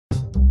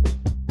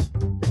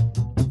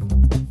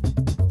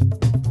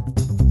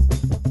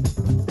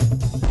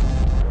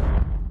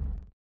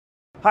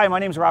Hi, my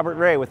name is Robert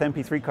Wray with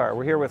MP3 Car.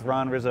 We're here with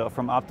Ron Rizzo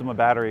from Optima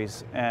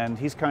Batteries, and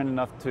he's kind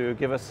enough to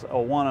give us a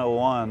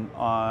 101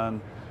 on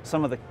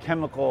some of the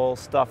chemical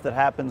stuff that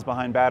happens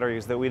behind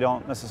batteries that we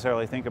don't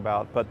necessarily think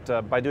about.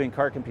 But by doing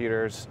car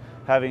computers,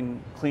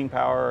 having clean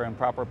power and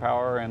proper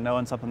power and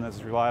knowing something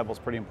that's reliable is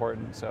pretty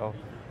important. So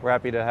we're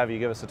happy to have you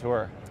give us a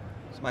tour.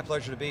 It's my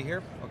pleasure to be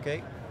here.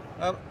 Okay.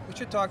 We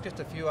should talk just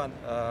a few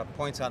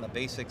points on the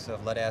basics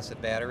of lead-acid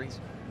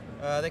batteries.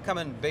 They come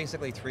in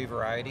basically three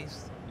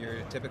varieties.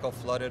 Your typical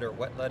flooded or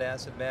wet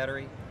lead-acid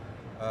battery,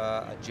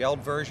 a gelled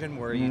version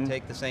where you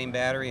take the same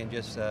battery and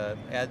just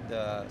add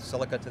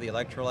silica to the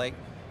electrolyte,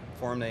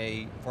 forming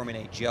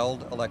a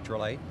gelled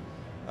electrolyte,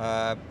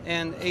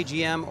 and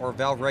AGM or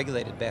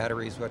valve-regulated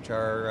batteries, which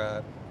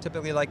are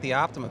typically like the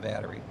Optima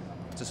battery.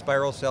 It's a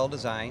spiral cell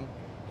design.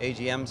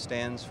 AGM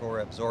stands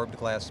for absorbed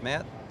glass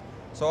mat.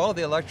 So all of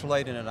the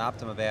electrolyte in an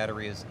Optima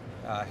battery is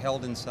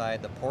held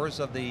inside the pores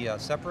of the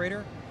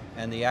separator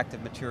and the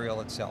active material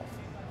itself.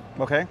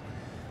 Okay.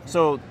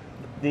 So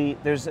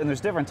there's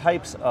different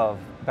types of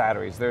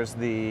batteries. There's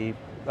a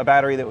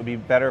battery that would be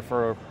better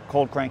for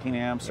cold cranking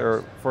amps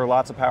or for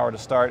lots of power to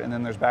start, and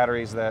then there's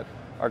batteries that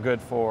are good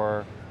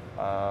for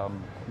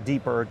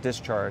deeper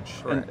discharge.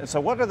 And so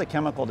what are the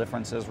chemical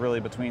differences really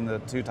between the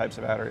two types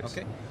of batteries?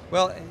 Okay.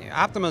 Well,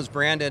 Optima's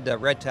branded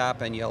red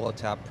top and yellow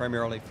top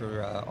primarily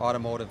for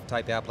automotive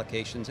type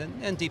applications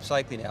and deep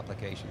cycling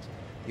applications.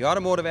 The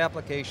automotive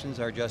applications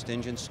are just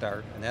engine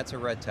start, and that's a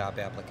red top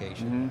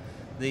application.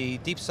 The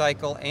deep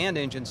cycle and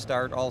engine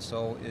start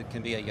also, it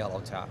can be a yellow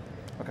top.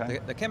 Okay.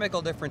 The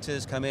chemical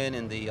differences come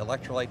in the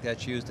electrolyte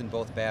that's used in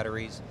both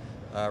batteries.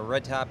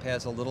 Red top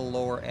has a little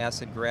lower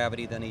acid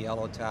gravity than a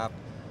yellow top.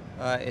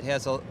 It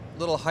has a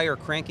little higher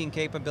cranking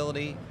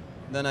capability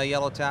than a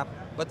yellow top,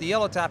 but the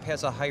yellow top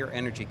has a higher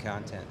energy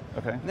content.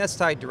 Okay. And that's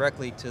tied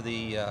directly to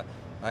the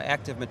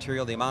active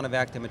material, the amount of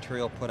active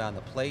material put on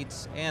the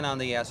plates and on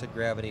the acid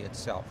gravity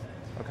itself.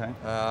 Okay.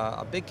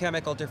 A big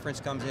chemical difference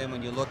comes in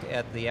when you look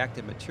at the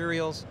active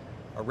materials.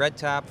 A red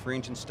top for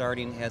engine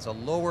starting has a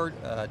lower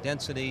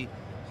density,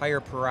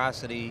 higher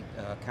porosity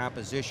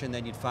composition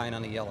than you'd find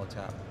on a yellow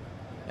top.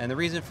 And the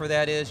reason for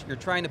that is you're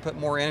trying to put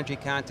more energy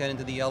content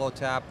into the yellow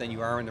top than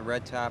you are in the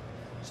red top,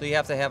 so you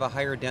have to have a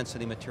higher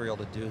density material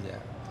to do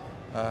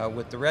that.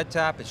 With the red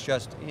top, it's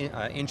just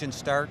engine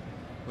start,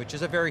 which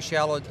is a very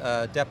shallow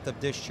depth of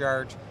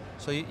discharge.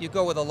 So you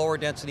go with a lower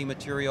density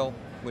material,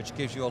 which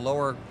gives you a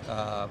lower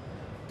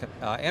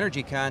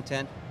energy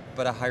content,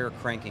 but a higher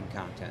cranking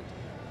content.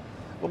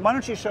 Well, why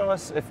don't you show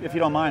us, if you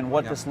don't mind,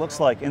 what this looks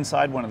like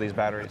inside one of these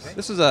batteries? Okay.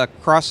 This is a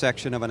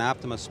cross-section of an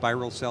Optima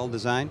spiral cell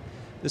design.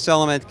 This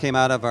element came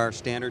out of our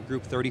standard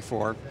Group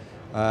 34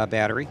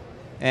 battery.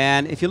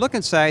 And if you look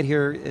inside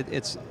here,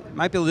 it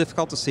might be a little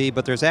difficult to see,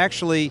 but there's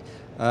actually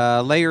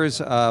layers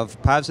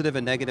of positive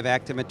and negative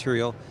active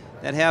material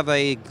that have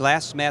a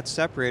glass mat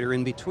separator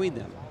in between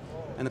them.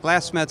 And the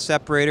glass mat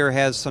separator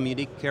has some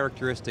unique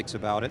characteristics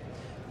about it.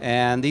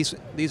 And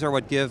these are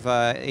what give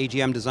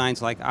AGM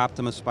designs like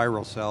Optima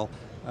Spiral Cell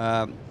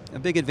a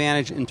big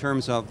advantage in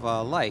terms of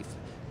life.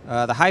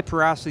 The high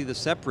porosity of the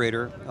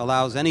separator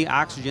allows any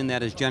oxygen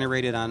that is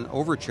generated on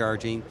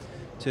overcharging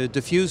to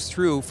diffuse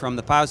through from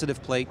the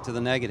positive plate to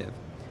the negative.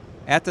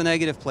 At the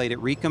negative plate, it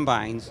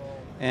recombines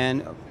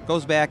and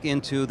goes back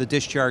into the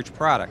discharge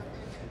product.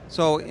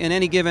 So in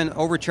any given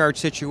overcharge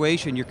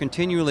situation, you're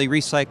continually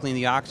recycling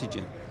the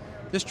oxygen.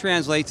 This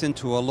translates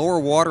into a lower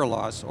water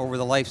loss over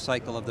the life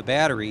cycle of the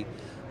battery,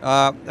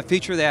 a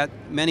feature that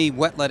many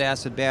wet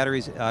lead-acid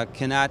batteries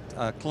cannot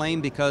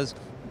claim because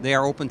they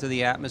are open to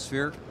the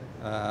atmosphere.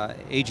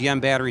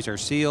 AGM batteries are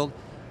sealed.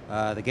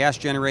 The gas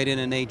generated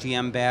in an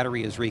AGM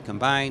battery is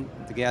recombined.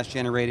 The gas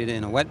generated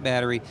in a wet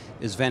battery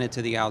is vented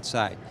to the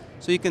outside.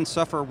 So you can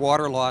suffer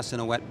water loss in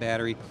a wet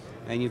battery,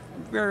 and you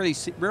rarely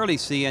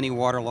see any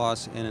water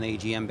loss in an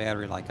AGM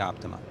battery like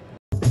Optima.